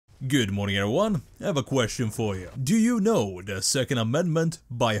Good morning everyone, I have a question for you. Do you know the Second Amendment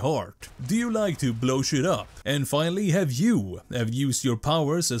by heart? Do you like to blow shit up? And finally, have you used your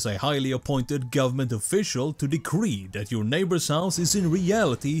powers as a highly appointed government official to decree that your neighbor's house is in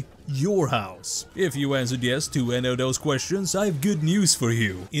reality your house? If you answered yes to any of those questions, I have good news for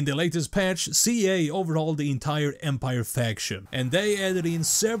you. In the latest patch, CA overhauled the entire Empire faction, and they added in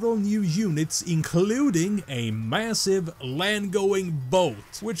several new units, including a massive land-going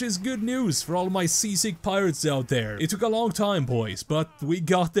boat, which is good news for all my seasick pirates out there. It took a long time, boys, but we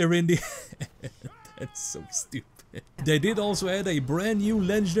got there in the end. That's so stupid. They did also add a brand new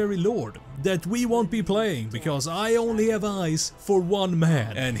legendary lord that we won't be playing because I only have eyes for one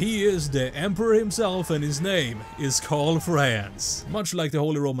man, and he is the Emperor himself, and his name is Karl Franz. Much like the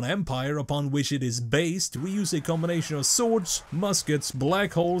Holy Roman Empire upon which it is based, we use a combination of swords, muskets,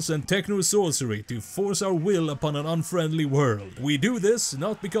 black holes and techno-sorcery to force our will upon an unfriendly world. We do this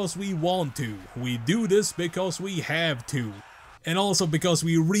not because we want to, we do this because we have to. And also because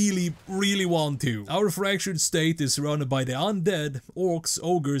we really want to. Our fractured state is surrounded by the undead, orcs,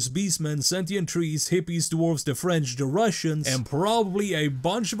 ogres, beastmen, sentient trees, hippies, dwarves, the French, the Russians, and probably a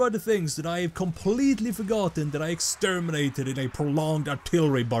bunch of other things that I have completely forgotten that I exterminated in a prolonged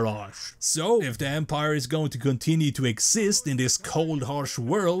artillery barrage. So, if the Empire is going to continue to exist in this cold, harsh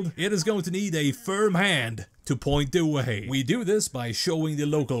world, it is going to need a firm hand to point the way. We do this by showing the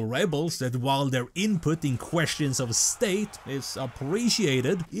local rebels that while their input in questions of state is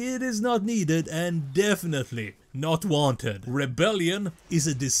appreciated, it is not needed and definitely not wanted. Rebellion is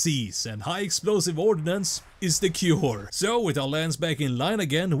a disease and high explosive ordnance is the cure. So with our lands back in line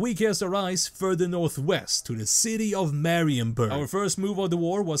again, we cast our eyes further northwest to the city of Marienburg. Our first move of the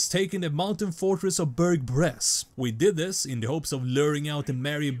war was taking the mountain fortress of Berg-Bresse. We did this in the hopes of luring out the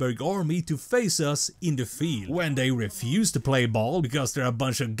Marienburg army to face us in the field. When they refused to play ball because they're a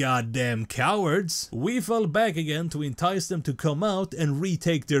bunch of goddamn cowards, we fell back again to entice them to come out and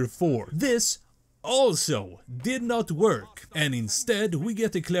retake their fort. This also did not work, and instead we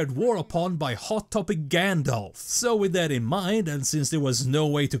get declared war upon by Hot Topic Gandalf. So with that in mind, and since there was no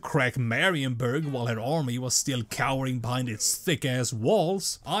way to crack Marienburg while her army was still cowering behind its thick-ass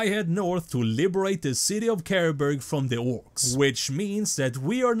walls, I head north to liberate the city of Kariberg from the orcs. Which means that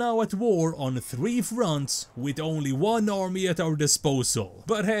we are now at war on 3 fronts with only 1 army at our disposal.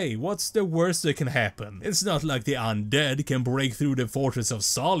 But hey, what's the worst that can happen? It's not like the undead can break through the Fortress of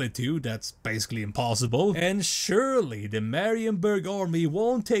Solitude, that's basically impossible, and surely the Marienburg army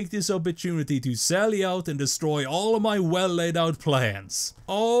won't take this opportunity to sally out and destroy all of my well laid out plans.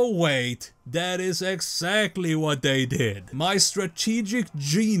 Oh wait, that is exactly what they did. My strategic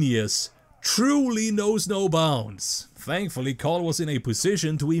genius truly knows no bounds. Thankfully, Karl was in a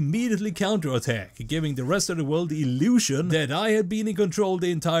position to immediately counterattack, giving the rest of the world the illusion that I had been in control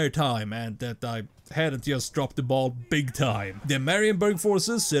the entire time and that I hadn't just dropped the ball big time. The Marienburg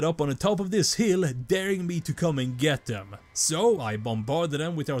forces set up on the top of this hill, daring me to come and get them. So I bombarded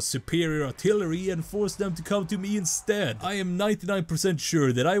them with our superior artillery and forced them to come to me instead. I am 99%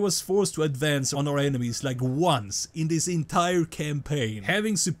 sure that I was forced to advance on our enemies like once in this entire campaign.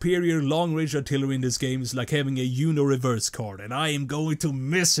 Having superior long-range artillery in this game is like having a Uno reverse card, and I am going to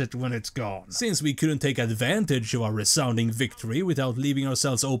miss it when it's gone. Since we couldn't take advantage of our resounding victory without leaving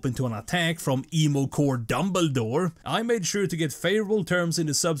ourselves open to an attack from Emo Core Dumbledore, I made sure to get favorable terms in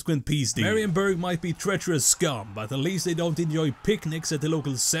the subsequent peace deal. Marienburg might be treacherous scum, but at least they don't enjoy picnics at the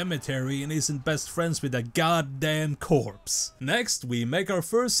local cemetery and isn't best friends with a goddamn corpse. Next, we make our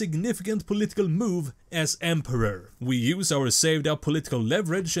first significant political move as Emperor. We use our saved up political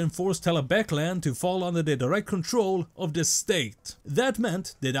leverage and force Talabecland to fall under the direct control of the state. That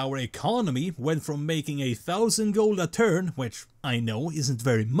meant that our economy went from making 1,000 gold a turn, which I know isn't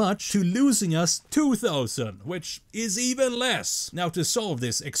very much, to losing us 2,000, which is even less. Now, to solve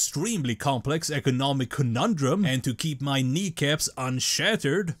this extremely complex economic conundrum and to keep my kneecaps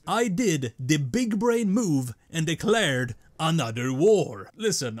unshattered, I did the big brain move and declared another war.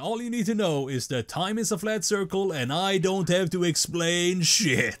 Listen, all you need to know is that time is a flat circle and I don't have to explain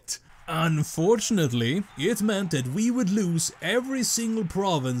shit. Unfortunately, it meant that we would lose every single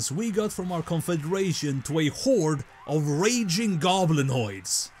province we got from our confederation to a horde of raging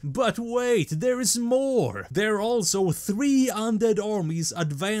goblinoids. But wait, there is more! There are also 3 undead armies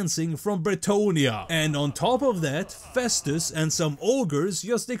advancing from Bretonia, and on top of that, Festus and some ogres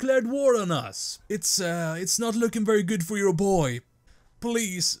just declared war on us. It's not looking very good for your boy.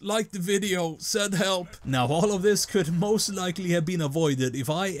 please, like the video, send help. Now all of this could most likely have been avoided if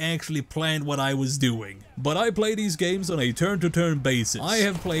I actually planned what I was doing. But I play these games on a turn-to-turn basis. I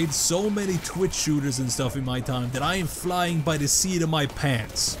have played so many Twitch shooters and stuff in my time that I am flying by the seat of my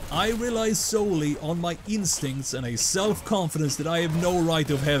pants. I rely solely on my instincts and a self-confidence that I have no right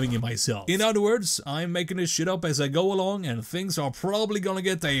of having in myself. In other words, I'm making this shit up as I go along, and things are probably gonna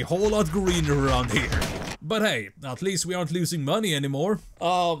get a whole lot greener around here. But hey, at least we aren't losing money anymore.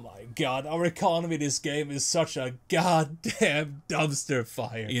 Oh my god, our economy in this game is such a goddamn dumpster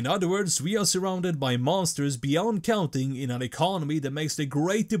fire. In other words, we are surrounded by monsters beyond counting in an economy that makes the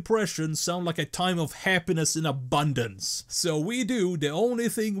Great Depression sound like a time of happiness and abundance. So we do the only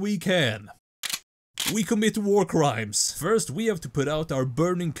thing we can. We commit war crimes. First, we have to put out our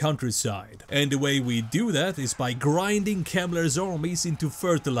burning countryside. And the way we do that is by grinding Kemmler's armies into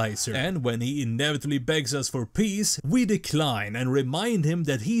fertilizer. And when he inevitably begs us for peace, we decline and remind him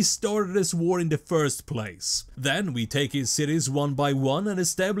that he started this war in the first place. Then we take his cities one by one and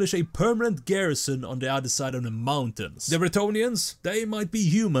establish a permanent garrison on the other side of the mountains. The Bretonians, they might be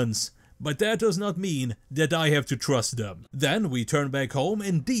humans, but that does not mean that I have to trust them. Then we turn back home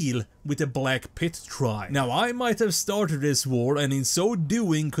and deal with the Black Pit tribe. Now I might have started this war and in so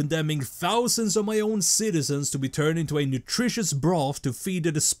doing condemning thousands of my own citizens to be turned into a nutritious broth to feed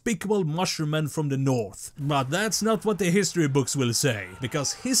the despicable mushermen from the north. But that's not what the history books will say,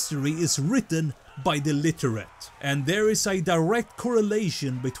 because history is written by the literate. And there is a direct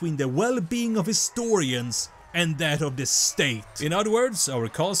correlation between the well-being of historians and that of the state. In other words, our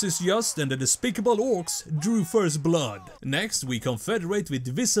cause is just and the despicable orcs drew first blood. Next, we confederate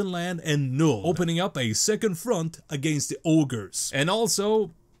with Wissenland and Null, opening up a second front against the ogres. And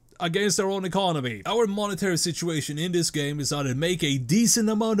also against our own economy. Our monetary situation in this game is either make a decent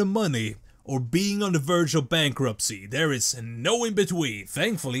amount of money or being on the verge of bankruptcy. There is no in between.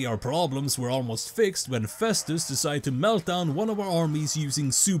 Thankfully, our problems were almost fixed when Festus decided to melt down one of our armies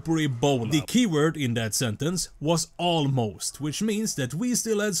using Super Ebola. The keyword in that sentence was almost, which means that we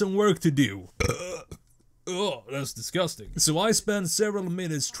still had some work to do. Oh, that's disgusting. So I spent several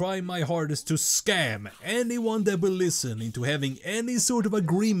minutes trying my hardest to scam anyone that will listen into having any sort of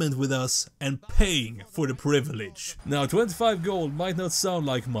agreement with us and paying for the privilege. Now 25 gold might not sound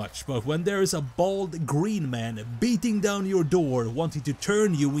like much, but when there is a bald green man beating down your door wanting to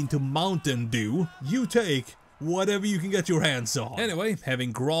turn you into Mountain Dew, you take whatever you can get your hands on. Anyway,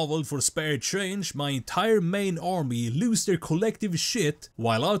 having groveled for spare change, my entire main army lose their collective shit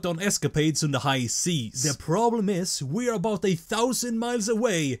while out on escapades on the high seas. The problem is, we're about 1,000 miles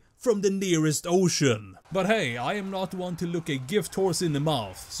away from the nearest ocean. But hey, I am not one to look a gift horse in the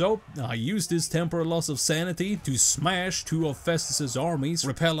mouth, so I used this temporary loss of sanity to smash two of Festus's armies,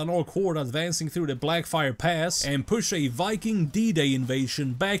 repel an orc horde advancing through the Blackfire Pass, and push a Viking D-Day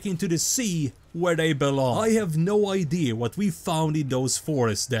invasion back into the sea where they belong. I have no idea what we found in those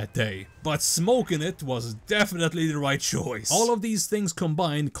forests that day, but smoking it was definitely the right choice. All of these things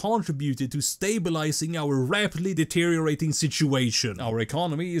combined contributed to stabilizing our rapidly deteriorating situation. Our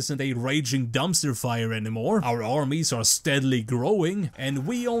economy isn't a raging dumpster fire anymore, our armies are steadily growing, and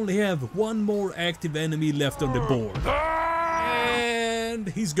we only have one more active enemy left on the board. And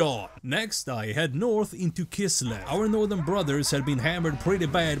he's gone. Next, I head north into Kislev. Our northern brothers had been hammered pretty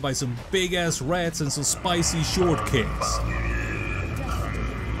bad by some big ass rats and some spicy shortcakes.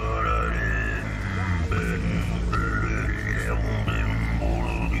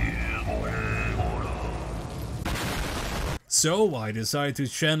 So I decided to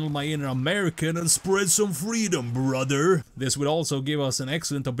channel my inner American and spread some freedom, brother. This would also give us an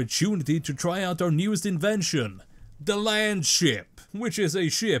excellent opportunity to try out our newest invention, the land ship, which is a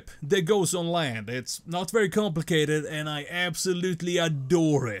ship that goes on land. It's not very complicated and I absolutely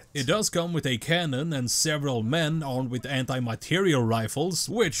adore it. It does come with a cannon and several men armed with anti-material rifles,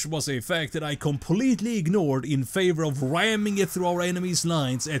 which was a fact that I completely ignored in favor of ramming it through our enemy's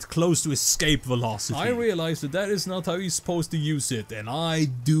lines at close to escape velocity. I realized that that is not how you're supposed to use it, and I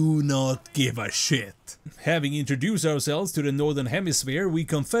do not give a shit. Having introduced ourselves to the Northern Hemisphere, we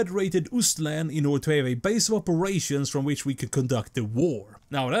confederated Ustland in order to have a base of operations from which we could conduct the war.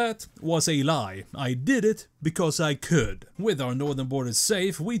 Now that was a lie. I did it because I could. With our northern borders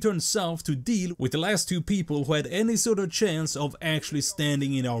safe, we turned south to deal with the last two people who had any sort of chance of actually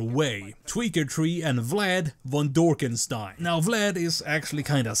standing in our way. Tweaker Tree and Vlad von Dorkenstein. Now Vlad is actually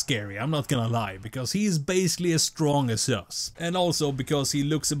kinda scary, I'm not gonna lie, because he is basically as strong as us. And also because he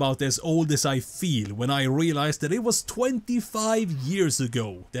looks about as old as I feel when I realized that it was 25 years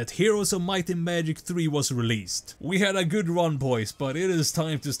ago that Heroes of Might and Magic 3 was released. We had a good run, boys, but it is time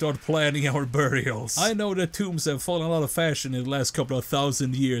time to start planning our burials. I know that tombs have fallen out of fashion in the last couple of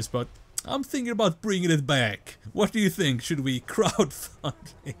thousand years, but I'm thinking about bringing it back. What do you think? Should we crowdfund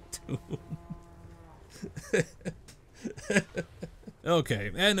a tomb?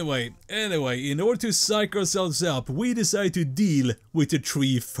 Okay, anyway, in order to psych ourselves up, we decided to deal with the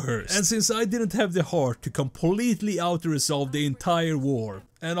tree first. And since I didn't have the heart to completely auto-resolve the entire war,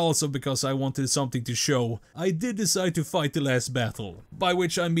 and also because I wanted something to show, I did decide to fight the last battle. By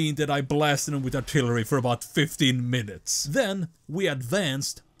which I mean that I blasted him with artillery for about 15 minutes. Then, we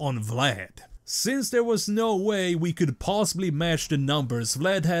advanced on Vlad. Since there was no way we could possibly match the numbers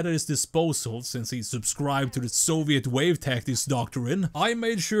Vlad had at his disposal since he subscribed to the Soviet wave tactics doctrine, I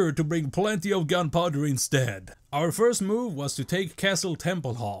made sure to bring plenty of gunpowder instead. Our first move was to take Castle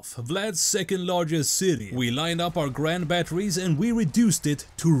Tempelhof, Vlad's second largest city. We lined up our grand batteries and we reduced it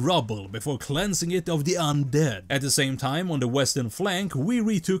to rubble before cleansing it of the undead. At the same time, on the western flank, we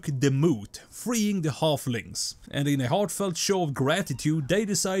retook Demut, freeing the halflings. And in a heartfelt show of gratitude, they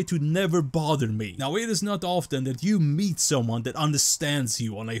decided to never bother me. Now, it is not often that you meet someone that understands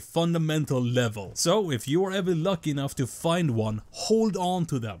you on a fundamental level. So, if you are ever lucky enough to find one, hold on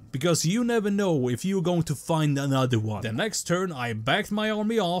to them. Because you never know if you're going to find another one. The next turn, I backed my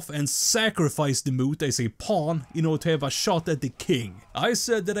army off and sacrificed Demut as a pawn in order to have a shot at the king. I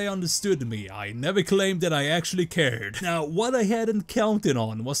said that they understood me. I never claimed that I actually cared. Now, what I hadn't counted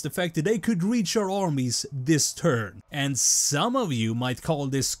on was the fact that they could reach our armies this turn. And some of you might call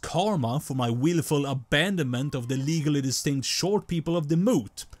this karma for my willful abandonment of the legally distinct short people of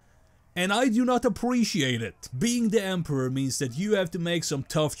Demut. And I do not appreciate it. Being the Emperor means that you have to make some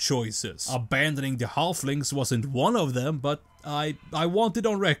tough choices. Abandoning the halflings wasn't one of them, but I want it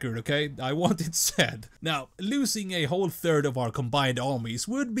on record, okay? I want it said. Now, losing a whole third of our combined armies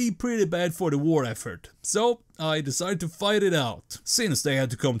would be pretty bad for the war effort. So, I decided to fight it out. Since they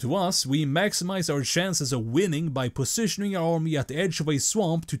had to come to us, we maximized our chances of winning by positioning our army at the edge of a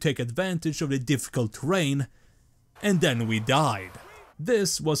swamp to take advantage of the difficult terrain. And then we died.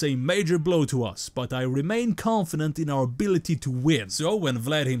 This was a major blow to us, but I remain confident in our ability to win. So when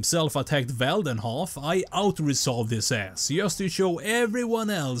Vlad himself attacked Valdenhof, I out-resolved his ass, just to show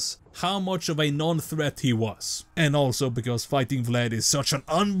everyone else how much of a non-threat he was. And also because fighting Vlad is such an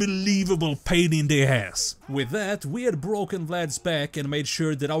unbelievable pain in the ass. With that, we had broken Vlad's back and made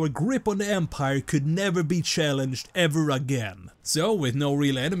sure that our grip on the Empire could never be challenged ever again. So, with no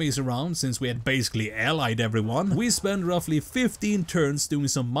real enemies around, since we had basically allied everyone, we spent roughly 15 turns doing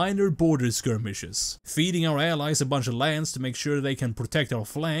some minor border skirmishes. Feeding our allies a bunch of lands to make sure they can protect our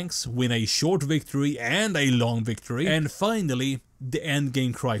flanks, win a short victory and a long victory, and finally, the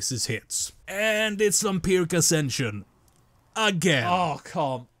endgame crisis hits. And it's Vampiric Ascension. Again. Oh,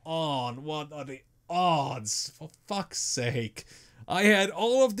 come on. What are the odds? For fuck's sake. I had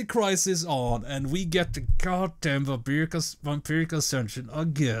all of the crisis on, and we get the goddamn Vampiric Ascension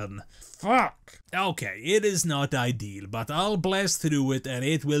again. Fuck. Okay, it is not ideal, but I'll blast through it and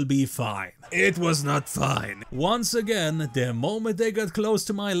it will be fine. It was not fine. Once again, the moment they got close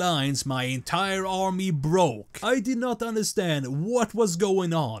to my lines, my entire army broke. I did not understand what was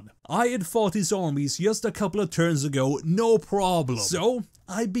going on. I had fought his armies just a couple of turns ago, no problem. So,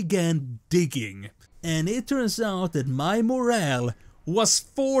 I began digging. And it turns out that my morale was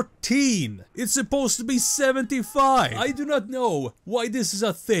 14. It's supposed to be 75. I do not know why this is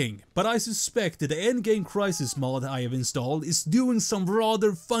a thing, but I suspect that the endgame crisis mod I have installed is doing some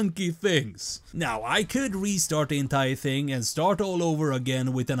rather funky things. Now, I could restart the entire thing and start all over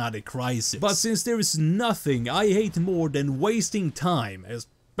again with another crisis, but since there is nothing I hate more than wasting time,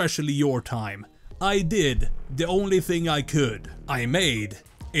 especially your time, I did the only thing I could. I made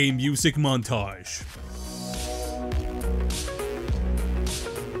a music montage.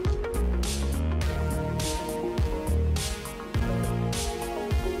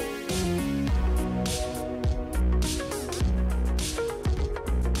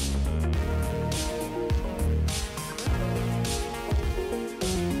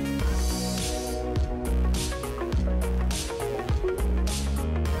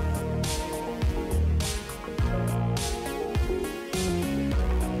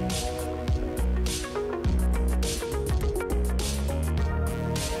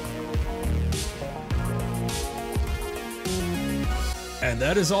 And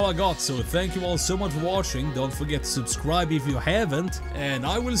that is all I got, so thank you all so much for watching. Don't forget to subscribe if you haven't, and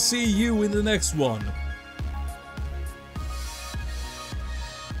I will see you in the next one.